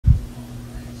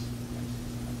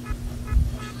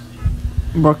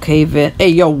Brookhaven. Hey,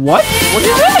 yo, what? What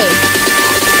is this?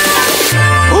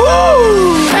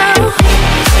 Ooh!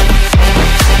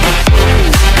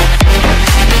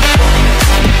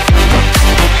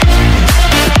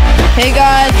 Hey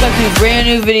guys, back to a brand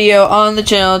new video on the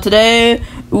channel. Today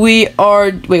we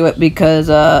are because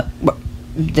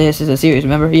this is a series,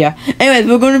 remember? Yeah. Anyways,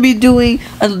 we're going to be doing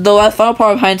the last final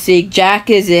part of hide and seek. Jack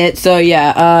is it. So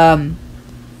yeah,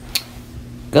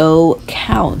 go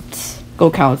count. Go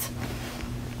count.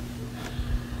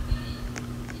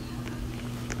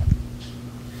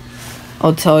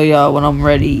 I'll tell y'all when I'm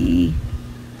ready.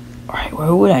 Alright,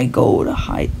 where would I go to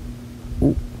hide?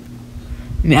 Ooh.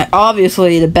 I mean,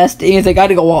 obviously, the best thing is I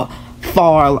gotta go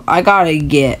far. I gotta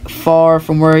get far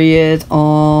from where he is.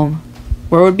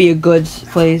 Where would be a good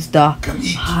place to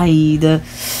hide?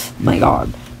 My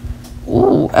God.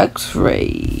 Ooh,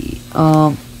 X-ray.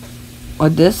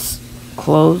 Would this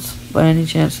close by any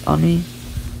chance on me?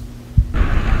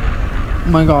 Oh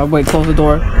my God, wait, close the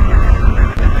door.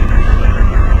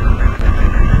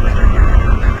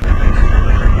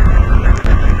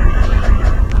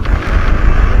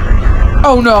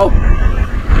 Oh no!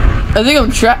 I think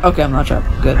I'm trapped. Okay, I'm not trapped.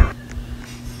 Good.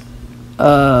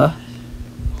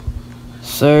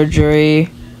 Surgery.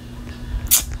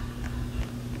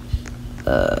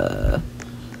 Oh,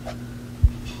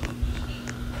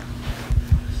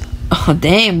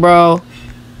 dang, bro.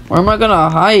 Where am I gonna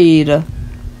hide?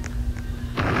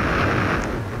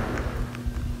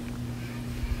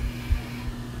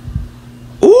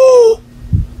 Ooh!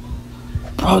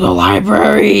 Bro, the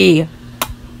library!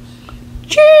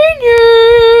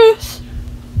 Genius!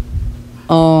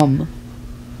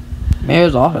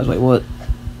 Mayor's office. Wait, what?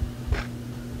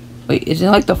 Wait,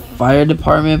 isn't like the fire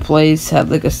department place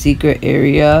have like a secret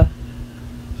area?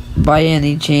 By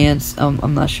any chance?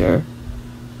 I'm not sure.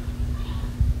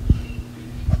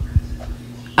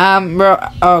 Bro,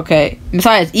 okay.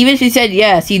 Besides, even if he said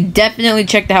yes, he definitely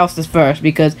checked the houses first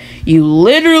because you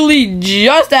literally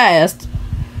just asked.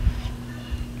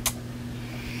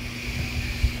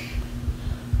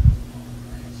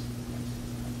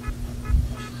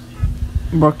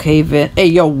 Brookhaven. Hey,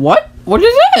 yo, what? What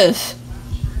is this?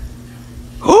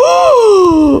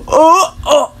 Oh,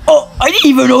 I didn't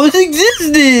even know this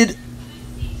existed.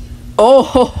 Oh,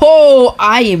 ho, ho,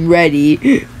 I am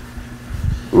ready.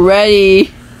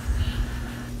 Ready.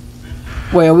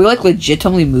 Wait, are we like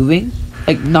legitimately moving?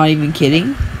 Like, not even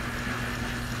kidding?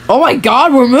 Oh my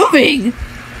God, we're moving.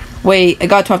 Wait, I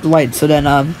gotta turn off the lights so then,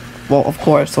 well, of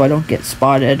course, so I don't get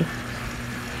spotted.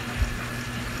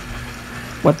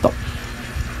 What the?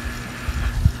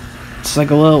 It's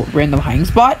like a little random hiding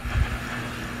spot.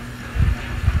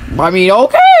 I mean,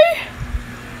 okay.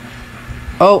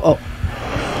 Oh.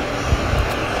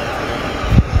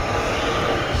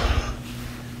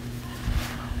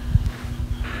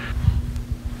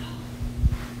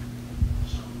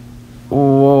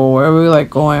 Whoa, where are we like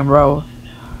going, bro?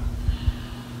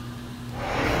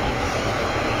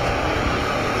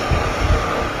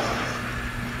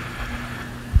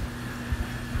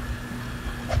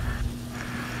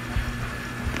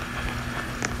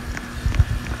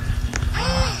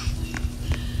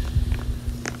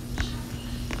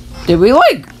 Did we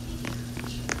like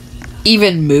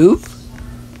even move?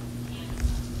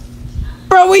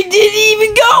 Bro, we didn't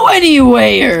even go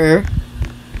anywhere.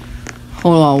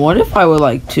 Hold on, what if I would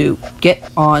like to get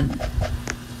on?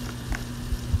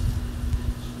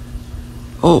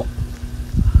 Oh.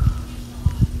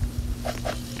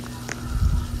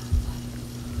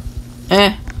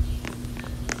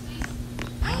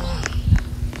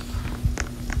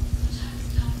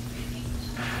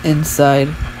 Inside.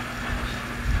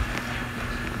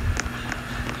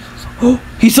 Oh,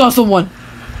 he saw someone.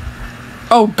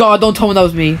 Oh God, don't tell me that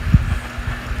was me.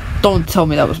 Don't tell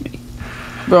me that was me.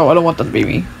 Bro, I don't want that to be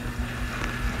me.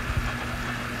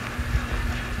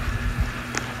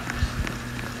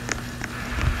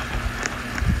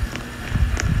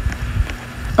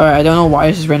 Alright, I don't know why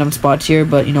there's just random spots here,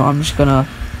 but you know, I'm just gonna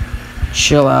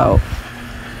chill out.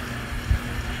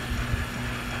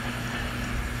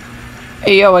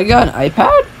 Hey yo, I got an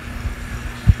iPad?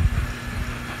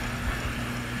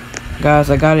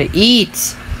 Guys, I gotta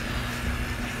eat.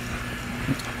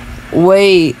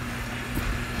 Wait.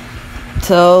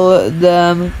 Tell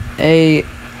them a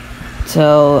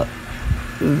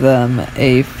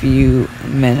few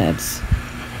minutes.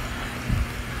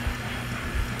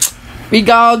 We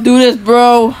gotta do this,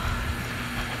 bro.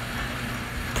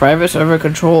 Private server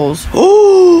controls.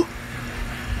 Oh,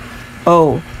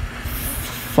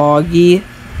 foggy,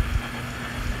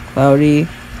 cloudy.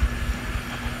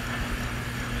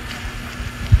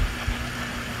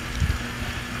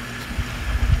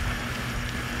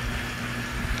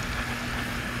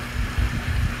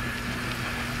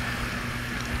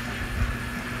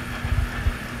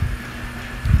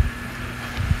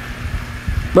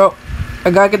 Bro,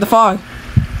 I gotta get the fog.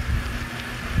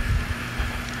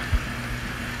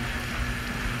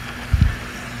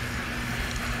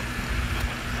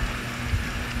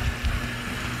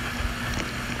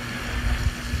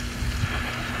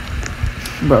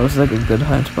 Bro, this is like a good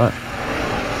hiding spot.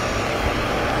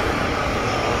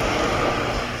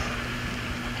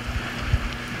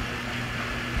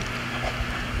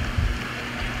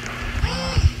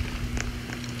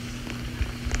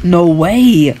 No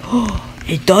way!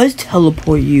 It does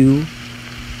teleport you.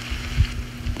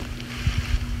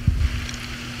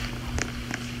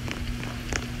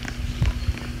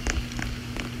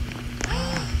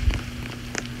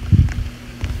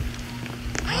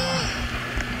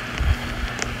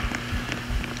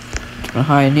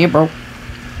 Hi, in here, bro.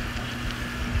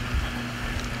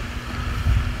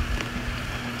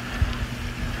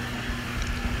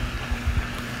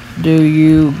 Do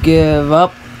you give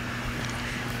up?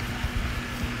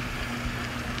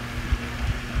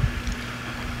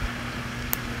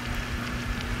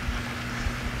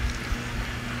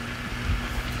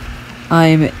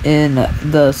 I'm in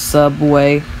the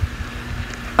subway.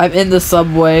 I'm in the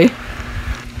subway.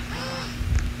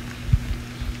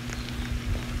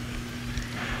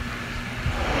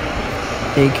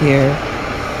 Take care.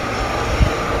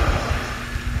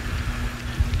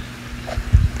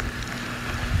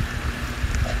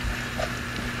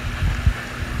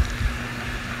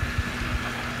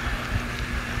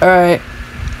 Alright.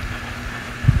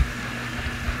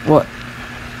 What?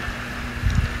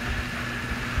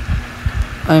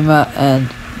 I'm at end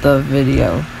the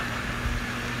video.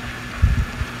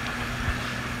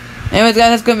 Anyways,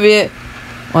 guys, that's gonna be it.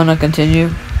 Wanna continue?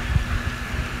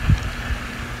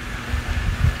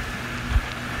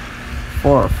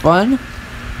 For fun.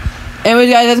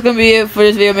 Anyways, guys, that's gonna be it for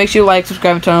this video. Make sure you like,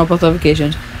 subscribe, and turn on post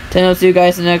notifications. Then I'll see you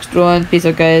guys in the next one. Peace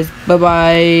out, guys. Bye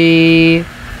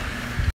bye.